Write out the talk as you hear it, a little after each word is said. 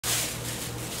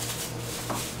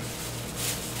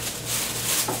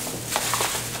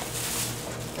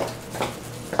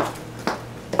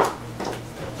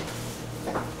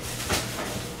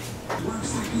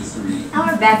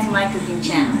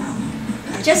channel.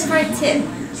 Just for a tip,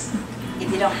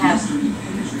 if you don't have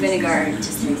vinegar,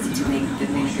 just lazy to make the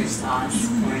vinegar sauce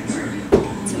for your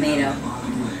tomato,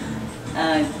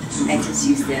 I just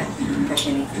use the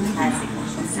Persian classic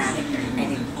balsamic or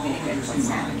any vinegar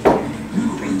balsamic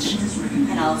rich.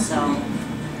 And also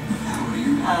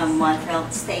Montreal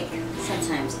steak.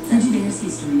 Sometimes it's not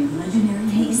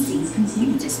tasty. You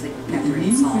can just put pepper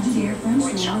and salt here,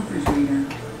 pork chop.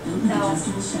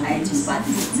 So I just bought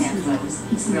this example of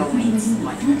real meats in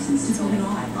Montreal. It's only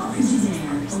 $5,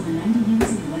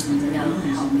 $6. And that'll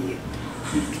help you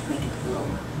make it a little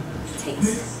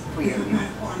taste for your meal.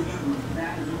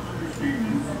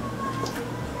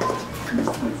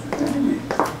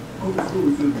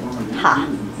 Ha!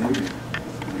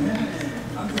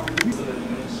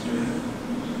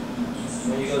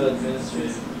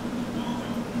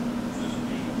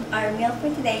 Our meal for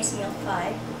today is meal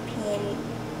 5,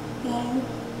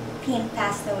 pin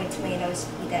pasta with tomatoes,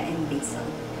 feta, and basil.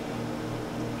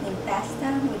 Pin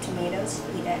pasta with tomatoes,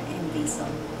 feta, and basil.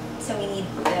 So we need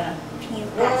the pin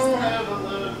pasta,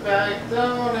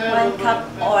 1 cup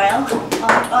olive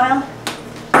oil,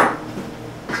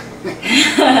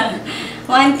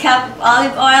 1 cup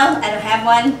olive oil, I don't have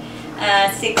one,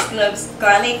 6 cloves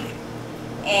garlic,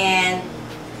 and a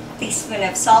teaspoon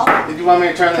of salt. Did you want me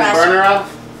to turn the burner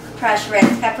off? Crushed red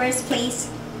peppers, please.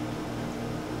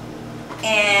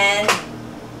 And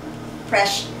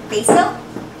fresh basil.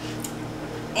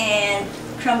 And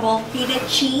crumbled feta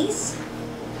cheese.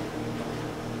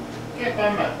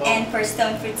 And for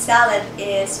stone fruit salad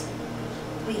is,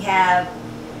 we have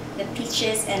the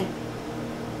peaches and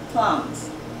plums.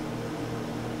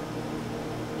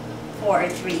 4 or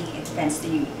 3, it depends to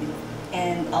you.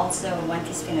 And also 1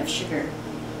 teaspoon of sugar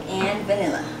and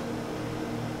vanilla.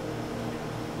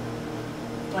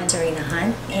 I'm Serena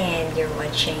Hunt, and you're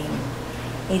watching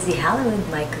AZ Hollywood,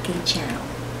 my cooking channel.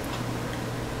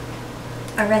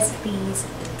 Our recipes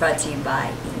is brought to you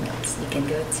by emails. You can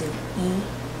go to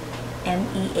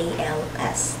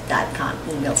emails.com,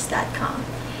 emails.com,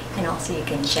 and also you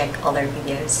can check all our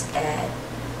videos at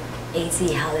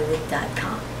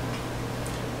azhollywood.com.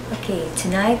 Okay,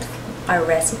 tonight our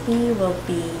recipe will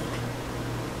be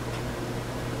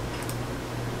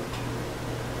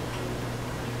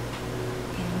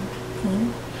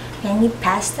penne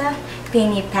pasta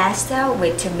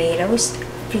with tomatoes,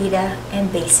 feta,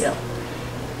 and basil,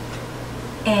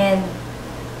 and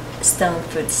stone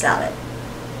fruit salad.